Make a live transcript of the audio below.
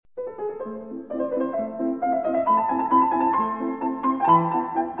Hello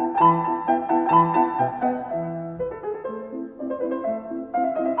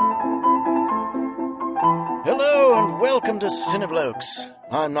and welcome to Cineblokes.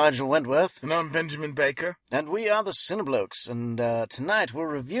 I'm Nigel Wentworth. And I'm Benjamin Baker. And we are the Cineblokes. And tonight we're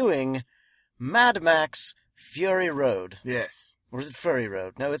reviewing Mad Max Fury Road. Yes. Or is it Furry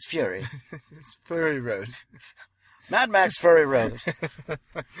Road? No, it's Fury. It's Fury Road. Mad Max Furry Road. A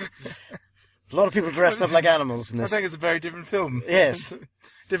lot of people dressed up like animals in this. I think it's a very different film. Yes.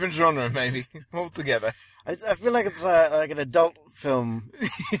 Different genre, maybe, altogether. I feel like it's like an adult film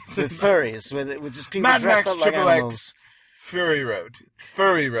with furries, with just people Mad dressed Max up like Triple animals. X, Fury Road.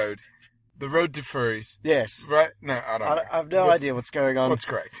 Furry Road. The Road to Furries. Yes. Right? No, I don't know. I have no idea what's going on. What's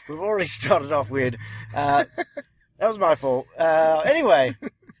correct? We've already started off weird. That was my fault. Anyway,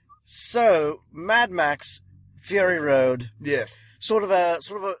 so Mad Max Fury Road, Yes. sort of a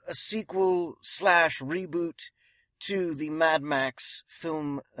sequel / reboot to the Mad Max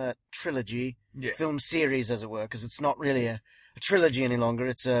film trilogy, Yes. film series, as it were, because it's not really a trilogy any longer.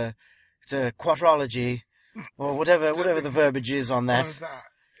 It's a quadrology, or whatever the verbiage is on What is that.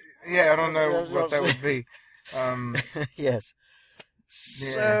 that? Yeah, I don't know what that would be. Yes.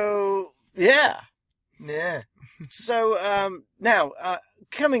 So yeah. Yeah. So now,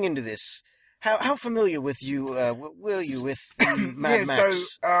 coming into this, how familiar were you with the Mad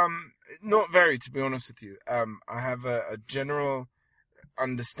Max? So, not very, to be honest with you. I have a general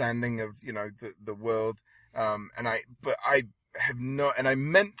understanding of, the world, but I have not, and I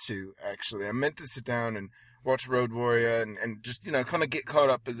meant to, actually. I meant to sit down and watch Road Warrior and just, kind of get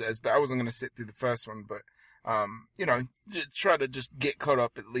caught up but I wasn't going to sit through the first one, but, just try to just get caught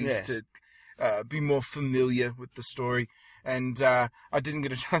up at least to be more familiar with the story. And I didn't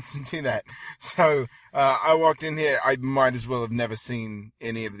get a chance to do that. So I walked in here. I might as well have never seen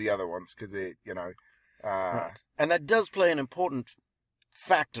any of the other ones because Right. And that does play an important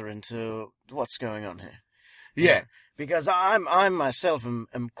factor into what's going on here. Yeah. Because I myself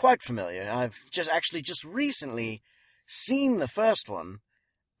am quite familiar. I've just recently seen the first one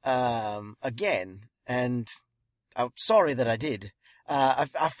again, and I'm sorry that I did.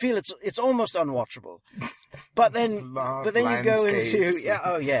 I feel it's almost unwatchable, but then you go into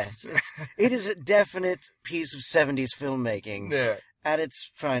it is a definite piece of 70s filmmaking at its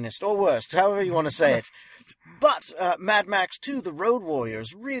finest, or worst, however you want to say it. But Mad Max 2: The Road Warrior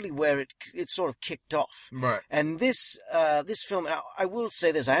is really where it sort of kicked off. Right. And this film, I will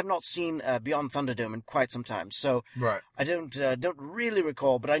say this: I have not seen Beyond Thunderdome in quite some time, so Right. I don't really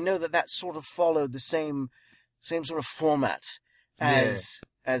recall, but I know that sort of followed the same sort of format as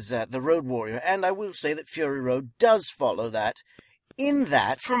the Road Warrior, and I will say that Fury Road does follow that. In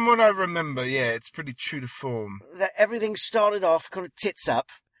that, From what I remember, it's pretty true to form. that everything started off kind of tits up.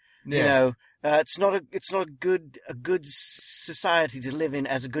 Yeah. It's not a good society to live in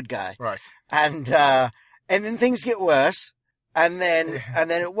as a good guy. Right. And then things get worse, and then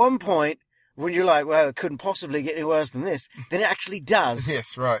at one point when you're like, well, it couldn't possibly get any worse than this, then it actually does.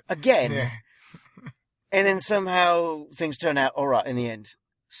 Yes, right. Again. Yeah. And then somehow things turn out all right in the end.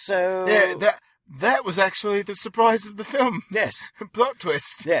 So Yeah, that was actually the surprise of the film. yes, Plot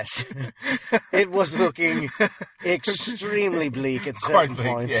twist. yes, it was looking extremely bleak at Quite certain big,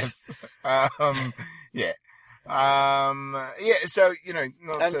 points. yes. So,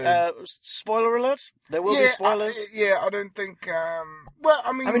 not And to... spoiler alert, there will be spoilers. I don't think... I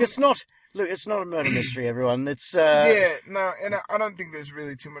mean, it's not. Look, it's not a murder mystery, everyone. It's and I don't think there's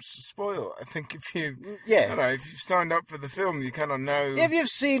really too much to spoil. I think if if you've signed up for the film, you kind of know. If you've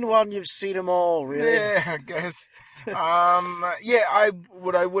seen one, you've seen them all, really. Yeah, I guess.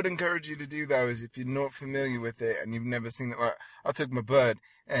 What I would encourage you to do though is if you're not familiar with it and you've never seen it, like I took my bird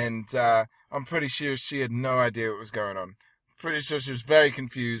and I'm pretty sure she had no idea what was going on. Pretty sure she was very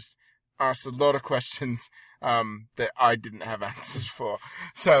confused, asked a lot of questions that I didn't have answers for.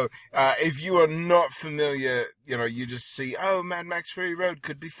 So, if you are not familiar, you just see, Mad Max Fury Road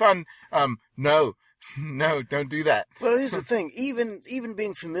could be fun. No, don't do that. Well, here's the thing. Even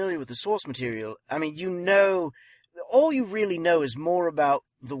being familiar with the source material, I mean, all you really know is more about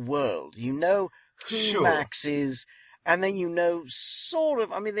the world. You know who Max is, and then sort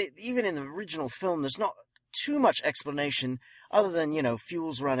of, I mean, even in the original film, there's not too much explanation other than,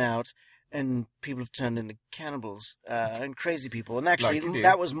 fuel's run out and people have turned into cannibals and crazy people. And actually,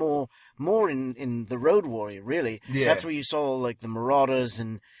 that was more in the Road Warrior, really. Yeah. That's where you saw like the marauders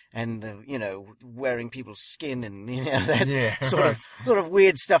and the wearing people's skin and that sort of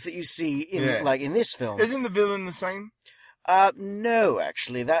weird stuff that you see in this film. Isn't the villain the same? No,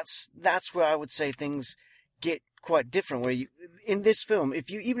 actually, that's where I would say things get quite different. Where in this film,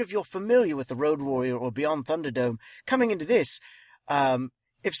 even if you're familiar with The Road Warrior or Beyond Thunderdome, coming into this,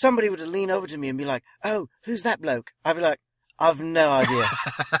 if somebody were to lean over to me and be like, "Oh, who's that bloke?" I'd be like, "I've no idea."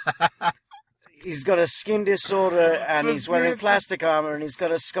 He's got a skin disorder and he's wearing plastic armor and he's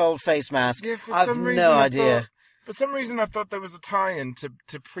got a skull face mask. Yeah, for I've some reason no idea. For some reason, I thought there was a tie-in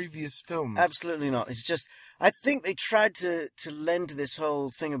to previous films. Absolutely not. It's just, I think they tried to lend to this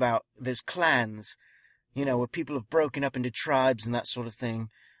whole thing about there's clans, where people have broken up into tribes and that sort of thing,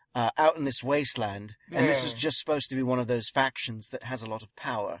 out in this wasteland. Yeah. And this is just supposed to be one of those factions that has a lot of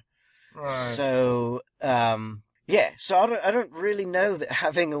power. Right. So, so I don't really know that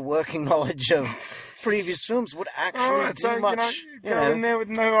having a working knowledge of previous films would actually do much. Go in there with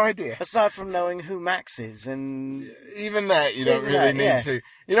no idea. Aside from knowing who Max is, and even that you don't really need to.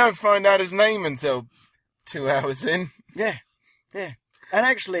 You don't find out his name until 2 hours in. Yeah. And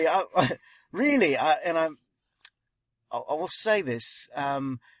actually, I will say this,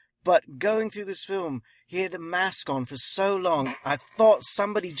 but going through this film, he had a mask on for so long. I thought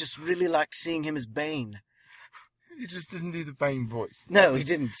somebody just really liked seeing him as Bane. He just didn't do the Bane voice. No, he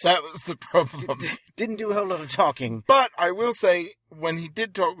didn't. That was the problem. Didn't do a whole lot of talking. But I will say, when he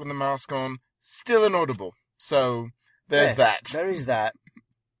did talk with the mask on, still inaudible. So, there's that. There is that.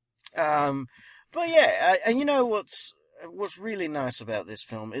 But yeah, and you know what's really nice about this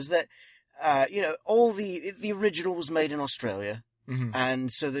film is that, all the original was made in Australia. Mm-hmm.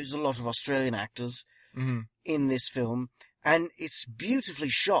 And so there's a lot of Australian actors in this film. And it's beautifully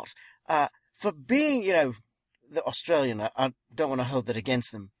shot. For being, the Australian, I don't want to hold that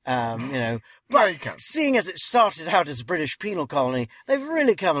against them, but seeing as it started out as a British penal colony, they've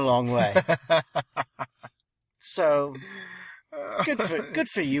really come a long way. So, good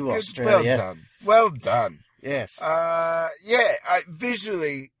for you, Australia. Well done. Yes.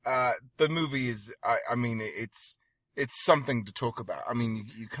 Visually, the movie is, it's something to talk about. I mean,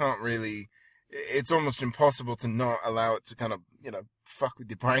 you can't really, it's almost impossible to not allow it to kind of, fuck with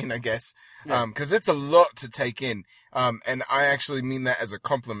your brain, I guess. Yeah. 'Cause it's a lot to take in. And I actually mean that as a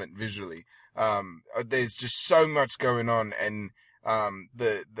compliment visually. There's just so much going on, and,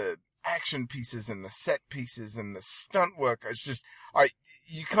 the action pieces and the set pieces and the stunt work, it's just,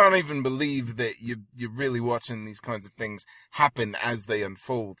 you can't even believe that you're really watching these kinds of things happen as they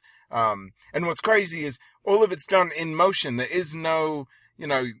unfold. And what's crazy is all of it's done in motion. There is no,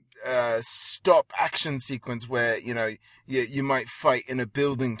 stop action sequence where, you might fight in a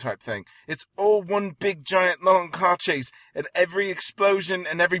building type thing. It's all one big giant long car chase, and every explosion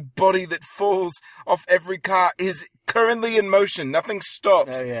and every body that falls off every car is currently in motion. Nothing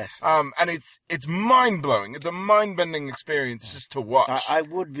stops. Oh, yes. And it's mind blowing. It's a mind bending experience just to watch. I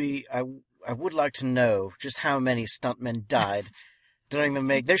would like to know just how many stuntmen died during the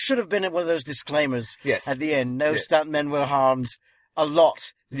make. There should have been one of those disclaimers at the end. No stuntmen were harmed. A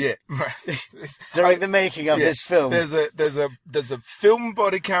lot. Yeah. During the making of this film. There's a film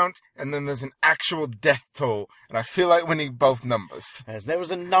body count, and then there's an actual death toll, and I feel like we need both numbers. Yes, there was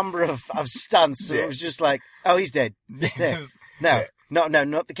a number of stunts, so it was just like, oh, he's dead. Yeah. No,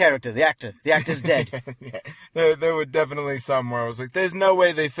 not the character, the actor. The actor's dead. There were definitely some where I was like, there's no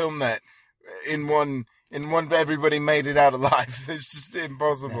way they filmed that in one, everybody made it out alive. It's just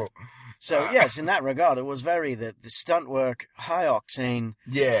impossible. Yeah. So, yes, in that regard, it was the stunt work, high octane.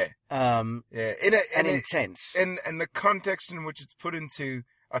 Yeah. And intense. And the context in which it's put into,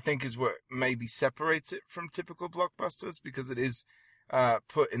 I think, is what maybe separates it from typical blockbusters, because it is,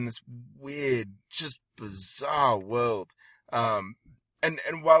 put in this weird, just bizarre world. And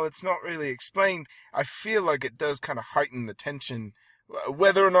while it's not really explained, I feel like it does kind of heighten the tension.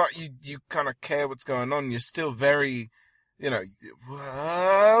 Whether or not you kind of care what's going on, you're still very,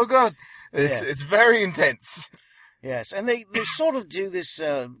 oh God, it's very intense. Yes, and they sort of do this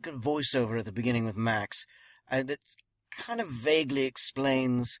voiceover at the beginning with Max, that kind of vaguely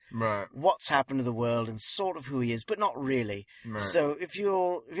explains what's happened to the world and sort of who he is, but not really. Right. So if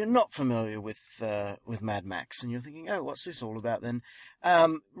you're not familiar with Mad Max and you're thinking, oh, what's this all about then?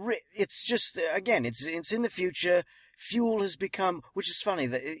 It's just, again, it's in the future. Fuel has become, which is funny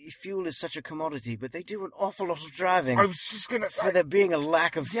that fuel is such a commodity, but they do an awful lot of driving. I was just gonna for there being a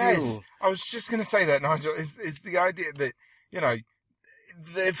lack of fuel. I was just gonna say that, Nigel. Is the idea that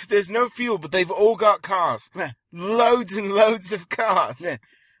if there's no fuel, but they've all got cars, loads and loads of cars. Yeah,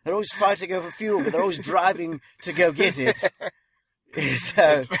 they're always fighting over fuel, but they're always driving to go get it. So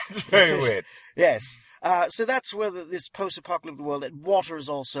it's very weird. Yes. So that's where this post-apocalyptic world. Water is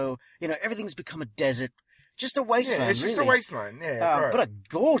also, everything's become a desert. just a wasteland. Yeah, it's just really. a wasteland. Yeah, right. But a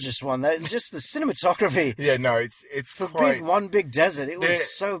gorgeous one. Just the cinematography. Yeah, no, it's for quite being one big desert. It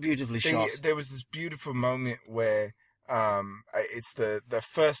was so beautifully shot. There was this beautiful moment where it's the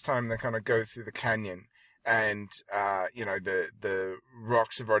first time they kind of go through the canyon, and the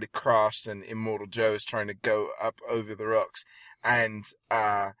rocks have already crashed, and Immortal Joe is trying to go up over the rocks, and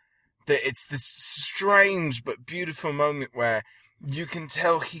it's this strange but beautiful moment where you can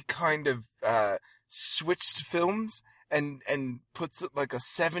tell he kind of switched films and puts it like a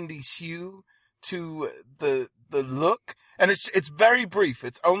 70s hue to the look, and it's very brief.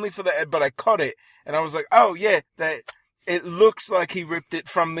 It's only for the, but I caught it, and I was like, oh yeah, that it looks like he ripped it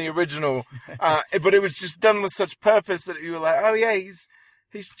from the original, but it was just done with such purpose that you were like, oh yeah, he's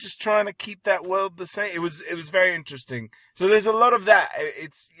just trying to keep that world the same. It was very interesting. So there's a lot of that.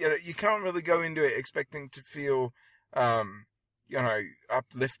 It's, you can't really go into it expecting to feel,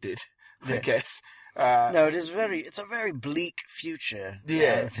 uplifted, I guess. No, it's a very bleak future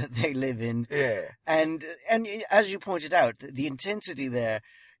that they live in. Yeah. And as you pointed out, the intensity there,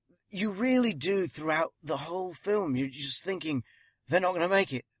 you really do throughout the whole film. You're just thinking, they're not going to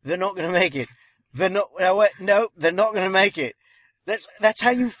make it. They're not going to make it. They're not going to make it. That's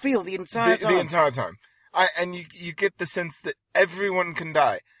how you feel the entire time. The entire time. And you get the sense that everyone can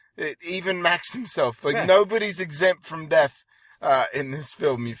die. Even Max himself. Like, nobody's exempt from death in this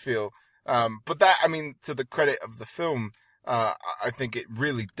film, you feel. But that, I mean, to the credit of the film, I think it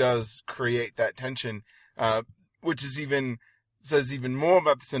really does create that tension, which is says even more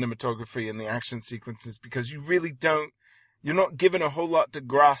about the cinematography and the action sequences, because you really you're not given a whole lot to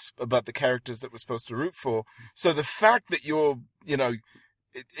grasp about the characters that we're supposed to root for. So the fact that you're,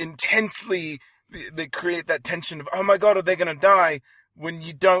 intensely, they create that tension of, oh my God, are they going to die? When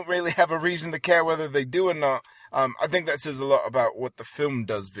you don't really have a reason to care whether they do or not. I think that says a lot about what the film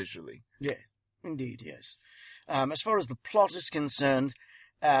does visually. Yeah, indeed, yes. As far as the plot is concerned,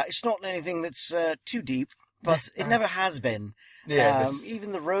 it's not anything that's too deep, but it never has been. Yeah,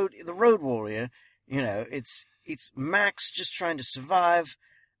 even the Road Warrior, it's Max just trying to survive.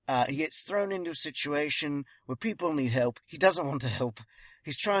 He gets thrown into a situation where people need help. He doesn't want to help.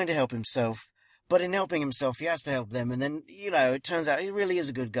 He's trying to help himself. But in helping himself, he has to help them. And then, it turns out he really is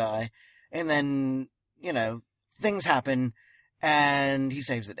a good guy. And then, things happen and he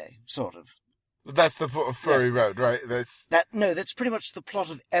saves the day, sort of. That's the plot of Fury Road, right? That's pretty much the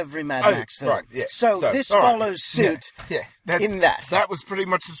plot of every Mad Max film. Right, yeah. So this follows suit in that. That was pretty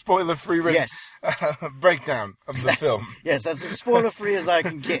much the spoiler-free breakdown of the film. Yes, that's as spoiler-free as I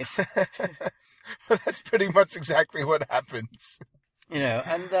can get. That's pretty much exactly what happens.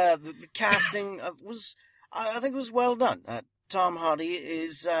 And the casting I think was well done. Tom Hardy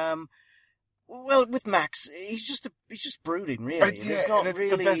is, with Max, he's just brooding, really. That's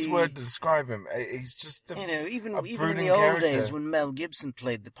the best word to describe him. He's just even in brooding the old character. days when Mel Gibson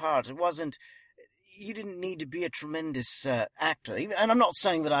played the part, you didn't need to be a tremendous actor. And I'm not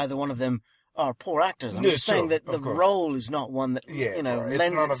saying that either one of them are poor actors. I'm just saying that the role is not one that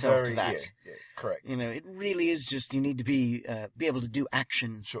lends itself to that. Yeah, correct. It really is just you need to be able to do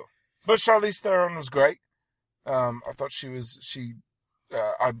action. Sure. But Charlize Theron was great. I thought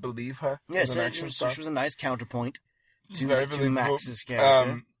I believe her. Yes, she was a nice counterpoint to Max's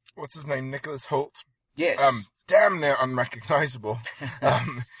character. What's his name? Nicholas Hoult. Yes. Damn near unrecognizable.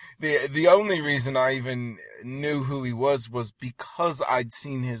 The only reason I even knew who he was because I'd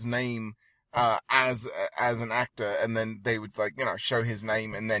seen his name as an actor, and then they would show his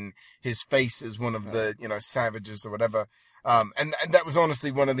name and then his face as one of the savages or whatever. And that was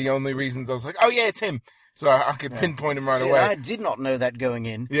honestly one of the only reasons I was like, oh yeah, it's him. So I could pinpoint him right away. I did not know that going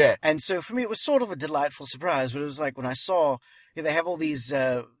in. Yeah. And so for me, it was sort of a delightful surprise, but it was like when I saw they have all these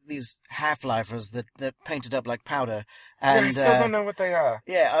half-lifers that painted up like powder. And I still don't know what they are.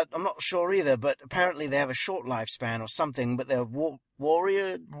 Yeah, I'm not sure either, but apparently they have a short lifespan or something, but they're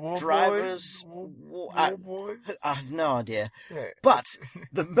warrior drivers. War boys? I have no idea. Yeah. But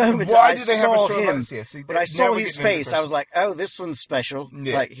the moment I saw him, when I saw his face, I was like, oh, this one's special.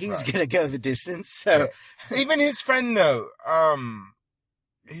 Yeah, like, he's going to go the distance. So Even his friend, though,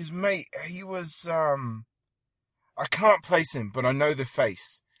 his mate, he was... I can't place him, but I know the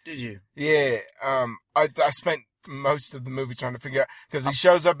face. Did you? Yeah. I spent most of the movie trying to figure out, because he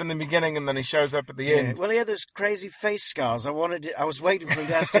shows up in the beginning and then he shows up at the end. Well, he had those crazy face scars. I was waiting for him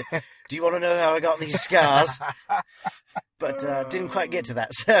to ask you, do you want to know how I got these scars? But didn't quite get to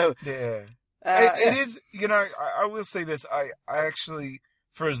that. So yeah. It is, I will say this. I actually,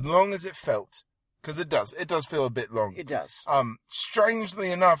 for as long as it felt, because it does feel a bit long. It does.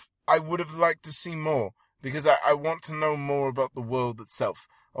 Strangely enough, I would have liked to see more. Because I want to know more about the world itself.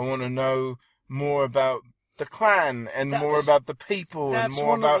 I want to know more about the clan and more about the people and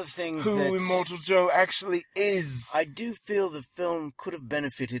more about who Immortal Joe actually is. I do feel the film could have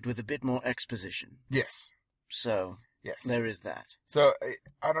benefited with a bit more exposition. Yes. So, yes, there is that. So,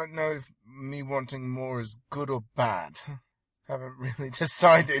 I don't know if me wanting more is good or bad. Haven't really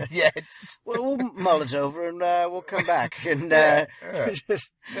decided yet. Well, we'll mull it over and we'll come back and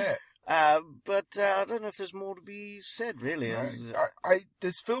just... Yeah. But I don't know if there's more to be said, really.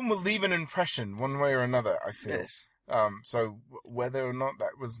 This film will leave an impression, one way or another, I feel. Yes. So whether or not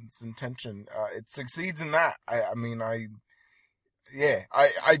that was its intention, it succeeds in that. I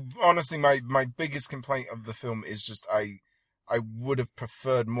honestly, my biggest complaint of the film is just I would have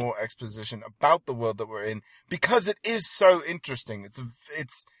preferred more exposition about the world that we're in, because it is so interesting.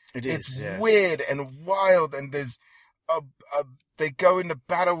 It's weird and wild, and there's they go into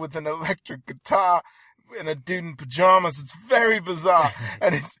battle with an electric guitar and a dude in pajamas. It's very bizarre,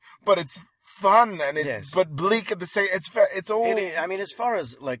 and it's fun and but bleak at the same. It's all. I mean, as far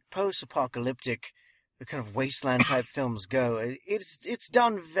as like post-apocalyptic, kind of wasteland type films go, it's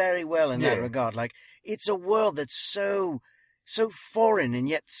done very well in that regard. Like, it's a world that's so foreign and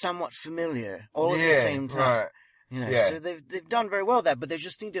yet somewhat familiar all at the same time. Right. So they've done very well there, but they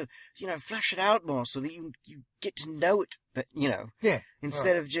just need to, flesh it out more so that you get to know it, but,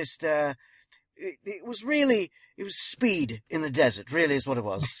 instead of just, it was speed in the desert, really is what it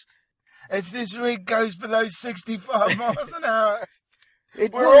was. If this rig goes below 65 miles an hour,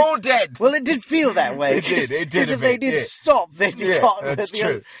 we're all dead. Well, it did feel that way. It did. Because if they did stop, they'd be caught. That's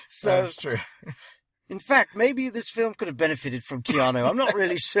true. That's true. In fact, maybe this film could have benefited from Keanu. I'm not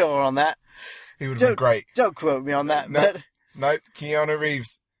really sure on that. He would have been great. Don't quote me on that. Nope. Keanu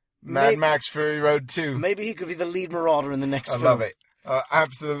Reeves. Mad Max Fury Road 2. Maybe he could be the lead marauder in the next film. I love it.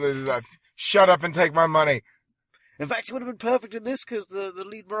 Absolutely love it. Shut up and take my money. In fact, he would have been perfect in this because the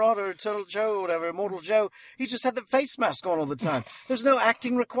lead marauder, Eternal Joe or whatever, Immortal Joe, he just had the face mask on all the time. There's no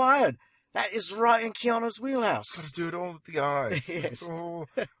acting required. That is right in Keanu's wheelhouse. Got to do it all with the eyes. Yes. It's all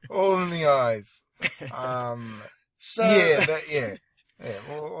in the eyes. All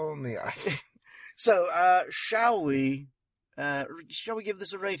in the eyes. So, shall we give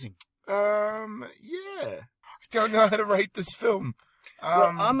this a rating? Yeah. I don't know how to rate this film.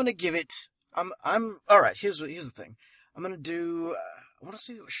 Well, I'm going to give it, all right, here's the thing. I'm going to do, I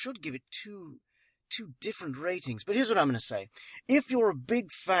should give it two different ratings, but here's what I'm going to say. If you're a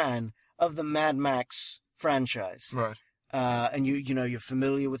big fan of the Mad Max franchise, right, and you're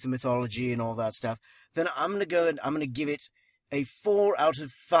familiar with the mythology and all that stuff, then I'm going to go and I'm going to give it a 4 out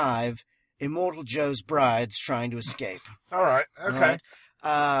of 5 Immortal Joe's brides trying to escape. All right, okay.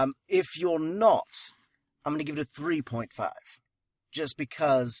 Right? If you're not, I'm going to give it a 3.5, just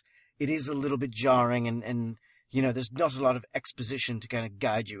because it is a little bit jarring and there's not a lot of exposition to kind of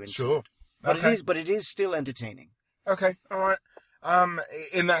guide you into. Sure. But it is still entertaining. Okay, all right.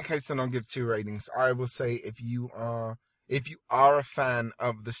 In that case, then I'll give 2 ratings. I will say if you are a fan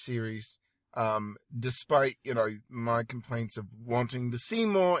of the series, despite my complaints of wanting to see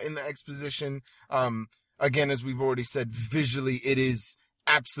more in the exposition, again, as we've already said, visually it is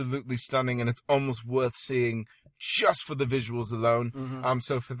absolutely stunning and it's almost worth seeing just for the visuals alone. Mm-hmm.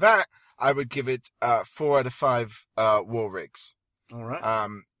 So for that, I would give it 4 out of 5 war rigs. All right.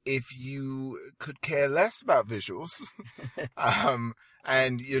 If you could care less about visuals,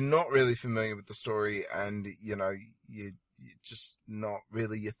 and you're not really familiar with the story, and you're just not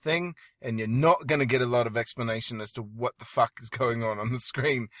really your thing, and you're not going to get a lot of explanation as to what the fuck is going on the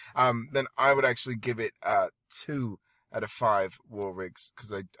screen, then I would actually give it 2 out of 5 war rigs,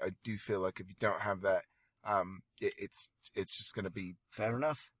 because I do feel like if you don't have that, it's just going to be fair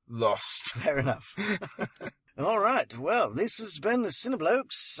enough. Lost. Fair enough. All right. Well, this has been the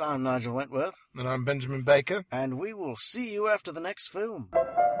Cineblokes. I'm Nigel Wentworth. And I'm Benjamin Baker. And we will see you after the next film.